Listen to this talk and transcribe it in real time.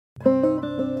How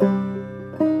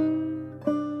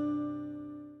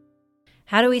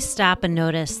do we stop and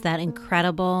notice that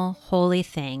incredible, holy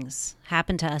things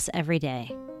happen to us every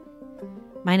day?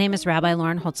 My name is Rabbi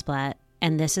Lauren Holtzblatt,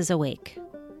 and this is Awake,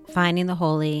 Finding the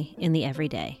Holy in the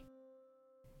Everyday.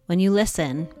 When you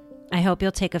listen, I hope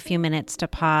you'll take a few minutes to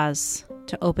pause,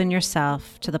 to open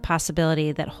yourself to the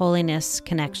possibility that holiness,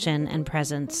 connection, and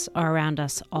presence are around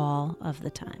us all of the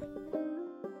time.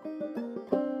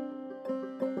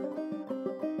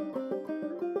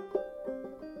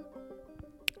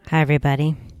 Hi,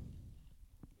 everybody.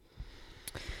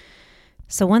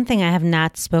 So one thing I have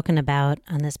not spoken about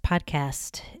on this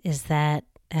podcast is that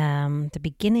the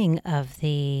beginning of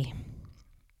the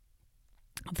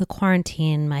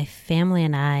quarantine, my family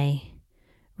and I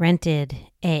rented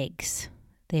eggs.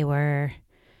 They were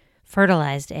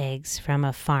fertilized eggs from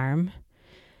a farm,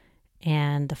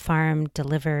 and the farm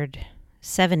delivered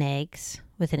 7 eggs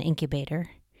with an incubator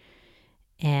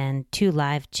and 2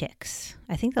 live chicks.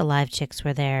 I think the live chicks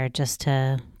were there just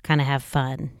to kind of have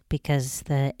fun because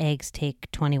the eggs take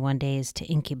 21 days to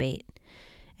incubate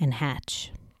and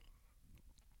hatch.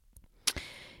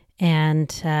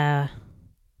 And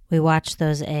we watched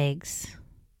those eggs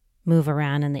move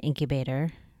around in the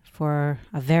incubator for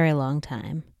a very long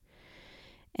time.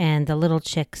 And the little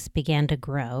chicks began to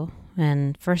grow.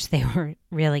 And first they were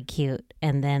really cute,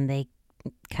 and then they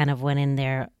kind of went in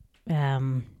their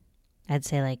I'd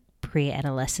say like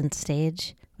pre-adolescent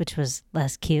stage, which was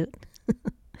less cute.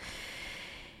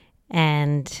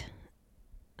 And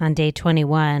on day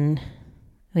 21,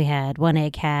 we had 1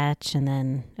 egg hatch, and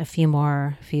then a few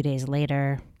more a few days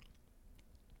later.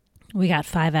 We got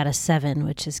 5 out of 7,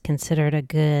 which is considered a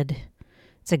good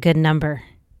number.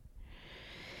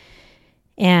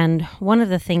 And one of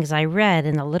the things I read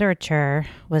in the literature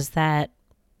was that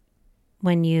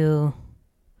when you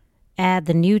add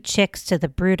the new chicks to the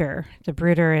brooder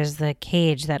is the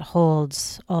cage that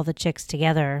holds all the chicks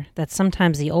together, that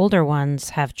sometimes the older ones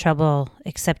have trouble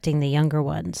accepting the younger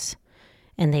ones,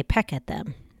 and they peck at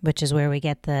them, which is where we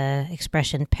get the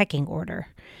expression pecking order.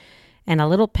 And a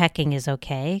little pecking is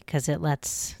okay because it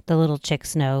lets the little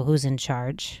chicks know who's in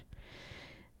charge.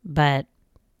 But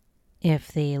if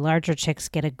the larger chicks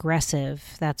get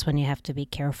aggressive, that's when you have to be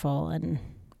careful and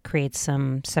create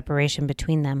some separation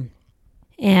between them.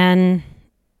 And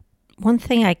one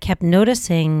thing I kept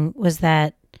noticing was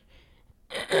that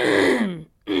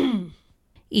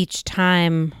each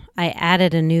time I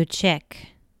added a new chick,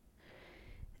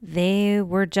 they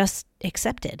were just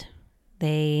accepted.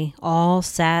 They all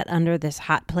sat under this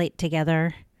hot plate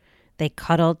together. They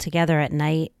cuddled together at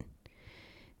night.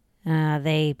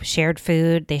 They shared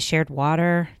food. They shared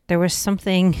water. There was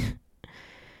something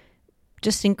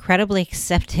just incredibly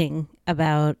accepting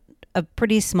about a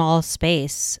pretty small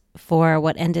space for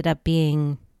what ended up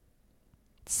being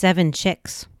 7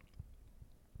 chicks.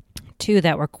 2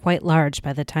 that were quite large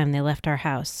by the time they left our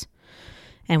house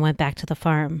and went back to the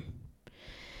farm.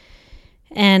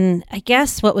 And I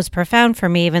guess what was profound for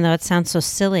me, even though it sounds so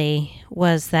silly,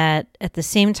 was that at the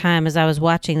same time as I was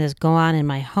watching this go on in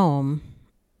my home,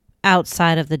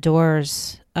 outside of the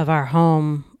doors of our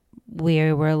home,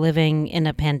 we were living in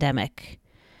a pandemic.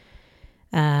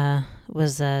 It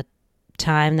was a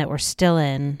time that we're still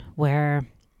in where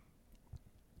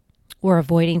we're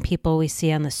avoiding people we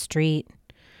see on the street.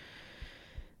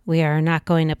 We are not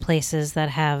going to places that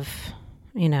have,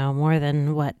 more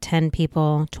than 10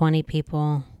 people, 20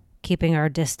 people, keeping our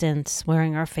distance,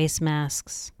 wearing our face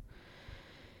masks.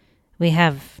 We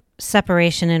have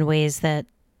separation in ways that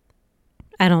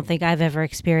I don't think I've ever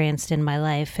experienced in my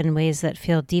life, in ways that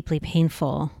feel deeply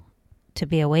painful to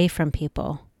be away from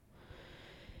people.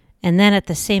 And then at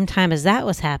the same time as that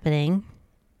was happening,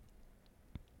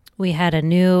 we had a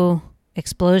new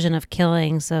explosion of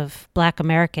killings of Black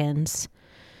Americans.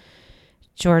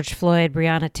 George Floyd,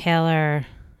 Breonna Taylor,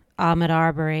 Ahmaud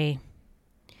Arbery.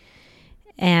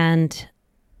 And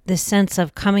this sense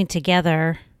of coming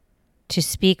together to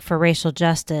speak for racial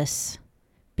justice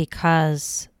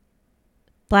because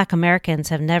Black Americans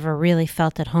have never really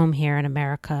felt at home here in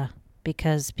America,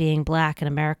 because being Black in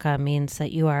America means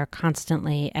that you are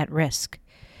constantly at risk.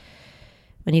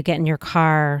 When you get in your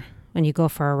car, when you go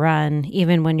for a run,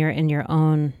 even when you're in your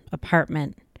own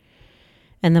apartment.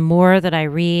 And the more that I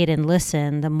read and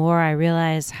listen, the more I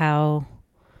realize how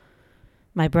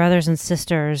my brothers and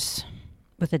sisters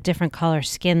with a different color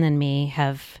skin than me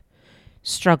have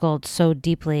struggled so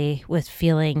deeply with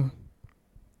feeling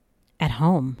at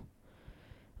home,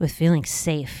 with feeling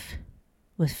safe,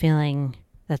 with feeling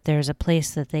that there's a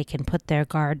place that they can put their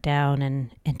guard down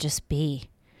and just be.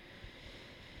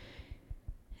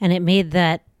 And it made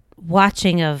that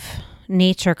watching of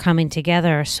nature coming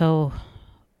together are so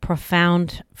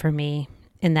profound for me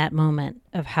in that moment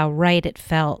of how right it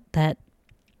felt that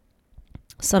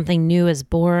something new is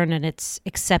born and it's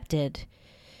accepted.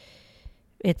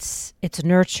 It's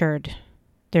nurtured.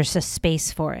 There's a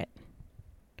space for it.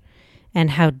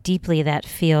 And how deeply that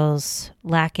feels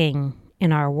lacking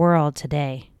in our world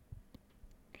today.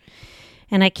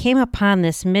 And I came upon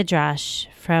this midrash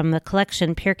from the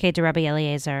collection Pirkei de Rabbi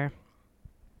Eliezer,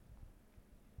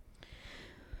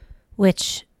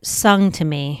 which sung to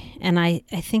me, and I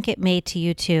think it may to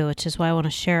you too, which is why I want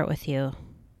to share it with you.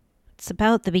 It's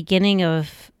about the beginning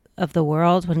of the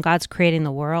world, when God's creating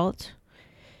the world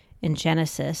in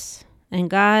Genesis. And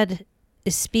God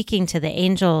is speaking to the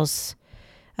angels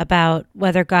about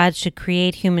whether God should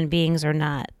create human beings or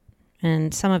not.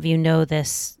 And some of you know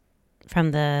this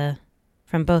from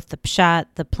both the Pshat,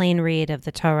 the plain read of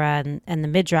the Torah, and the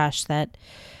Midrash that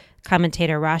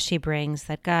commentator Rashi brings,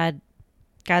 that God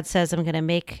says, I'm going to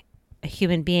make a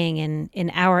human being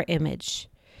in our image,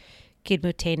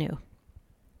 Kidmutenu.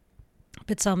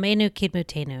 B'tzelmenu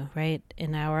Kidmutenu, right?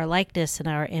 In our likeness, in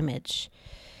our image.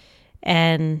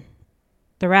 And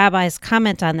the rabbis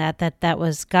comment on that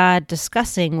was God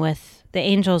discussing with the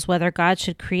angels whether God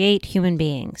should create human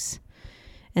beings.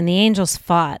 And the angels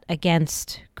fought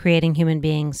against creating human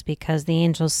beings because the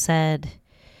angels said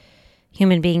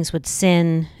human beings would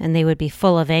sin and they would be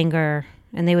full of anger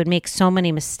and they would make so many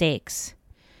mistakes.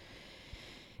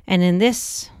 And in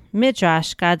this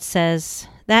midrash, God says,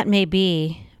 that may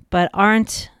be, but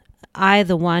aren't I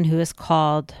the one who is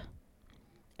called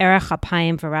Erech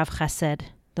Apayim V'Rav Chesed,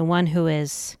 the one who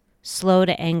is slow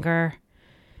to anger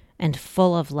and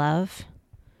full of love?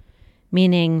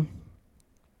 Meaning,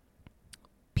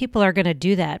 people are going to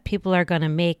do that. People are going to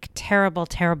make terrible,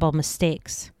 terrible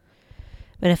mistakes.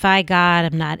 But if I, God,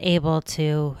 am not able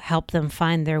to help them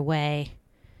find their way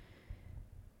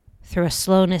through a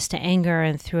slowness to anger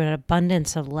and through an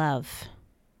abundance of love,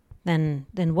 then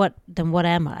what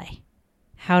am I?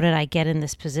 How did I get in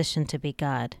this position to be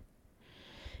God?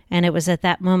 And it was at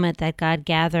that moment that God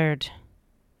gathered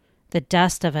the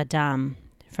dust of Adam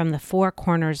from the four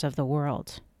corners of the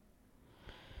world.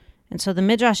 And so the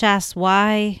Midrash asks,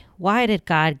 why did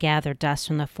God gather dust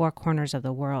from the four corners of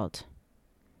the world?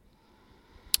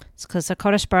 It's because the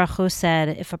HaKadosh Baruch Hu said,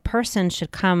 if a person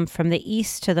should come from the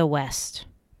east to the west,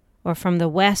 or from the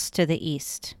west to the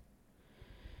east,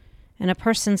 and a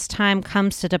person's time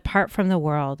comes to depart from the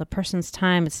world, a person's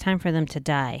time, it's time for them to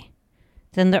die,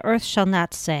 then the earth shall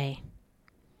not say,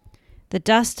 the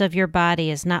dust of your body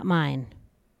is not mine.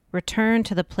 Return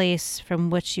to the place from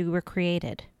which you were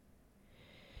created.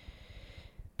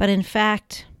 But in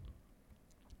fact,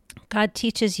 God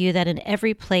teaches you that in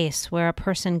every place where a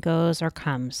person goes or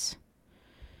comes,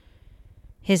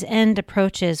 his end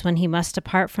approaches when he must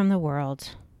depart from the world.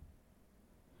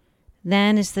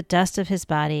 Then is the dust of his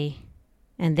body,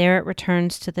 and there it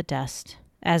returns to the dust,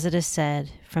 as it is said,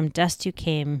 from dust you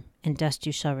came, and dust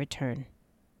you shall return.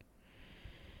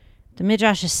 The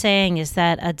Midrash is saying is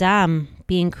that Adam,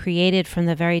 being created from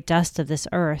the very dust of this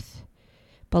earth,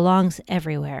 belongs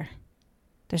everywhere.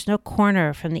 There's no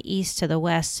corner from the east to the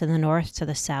west and the north to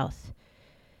the south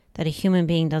that a human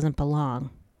being doesn't belong.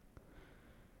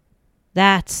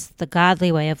 That's the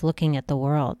godly way of looking at the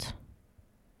world.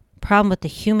 Problem with the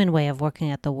human way of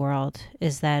looking at the world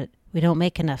is that we don't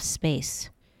make enough space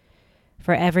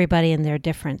for everybody in their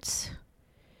difference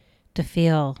to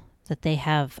feel that they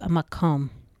have a makom,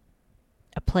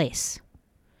 a place.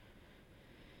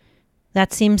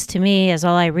 That seems to me, as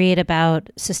all I read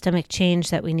about systemic change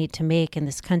that we need to make in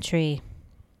this country,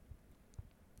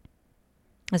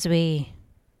 as we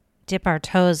dip our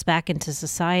toes back into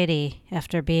society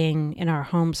after being in our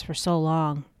homes for so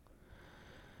long,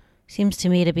 seems to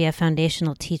me to be a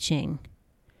foundational teaching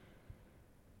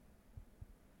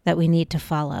that we need to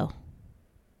follow.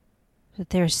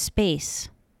 That there's space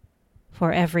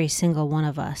for every single one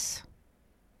of us.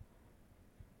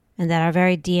 And that our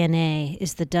very DNA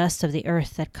is the dust of the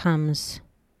earth that comes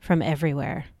from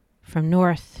everywhere, from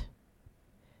north,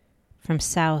 from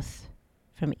south,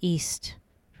 from east,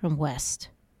 from west.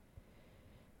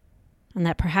 And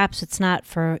that perhaps it's not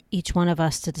for each one of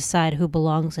us to decide who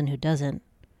belongs and who doesn't,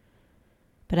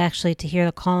 but actually to hear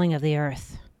the calling of the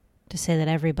earth, to say that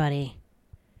everybody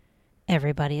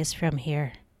is from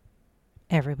here.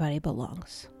 Everybody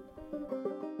belongs.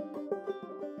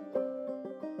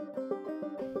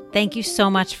 Thank you so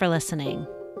much for listening.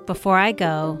 Before I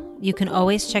go, you can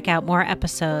always check out more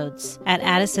episodes at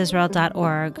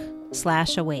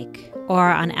addisisrael.org/awake or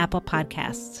on Apple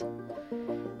Podcasts.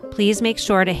 Please make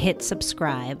sure to hit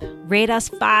subscribe. Rate us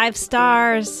 5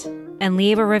 stars. and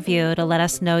leave a review to let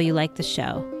us know you like the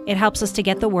show. It helps us to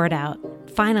get the word out.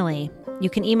 Finally, you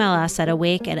can email us at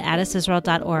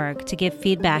awake@addisisrael.org to give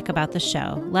feedback about the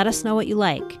show. Let us know what you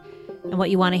like and what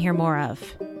you want to hear more of.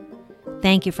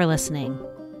 Thank you for listening,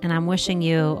 and I'm wishing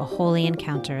you a holy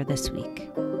encounter this week.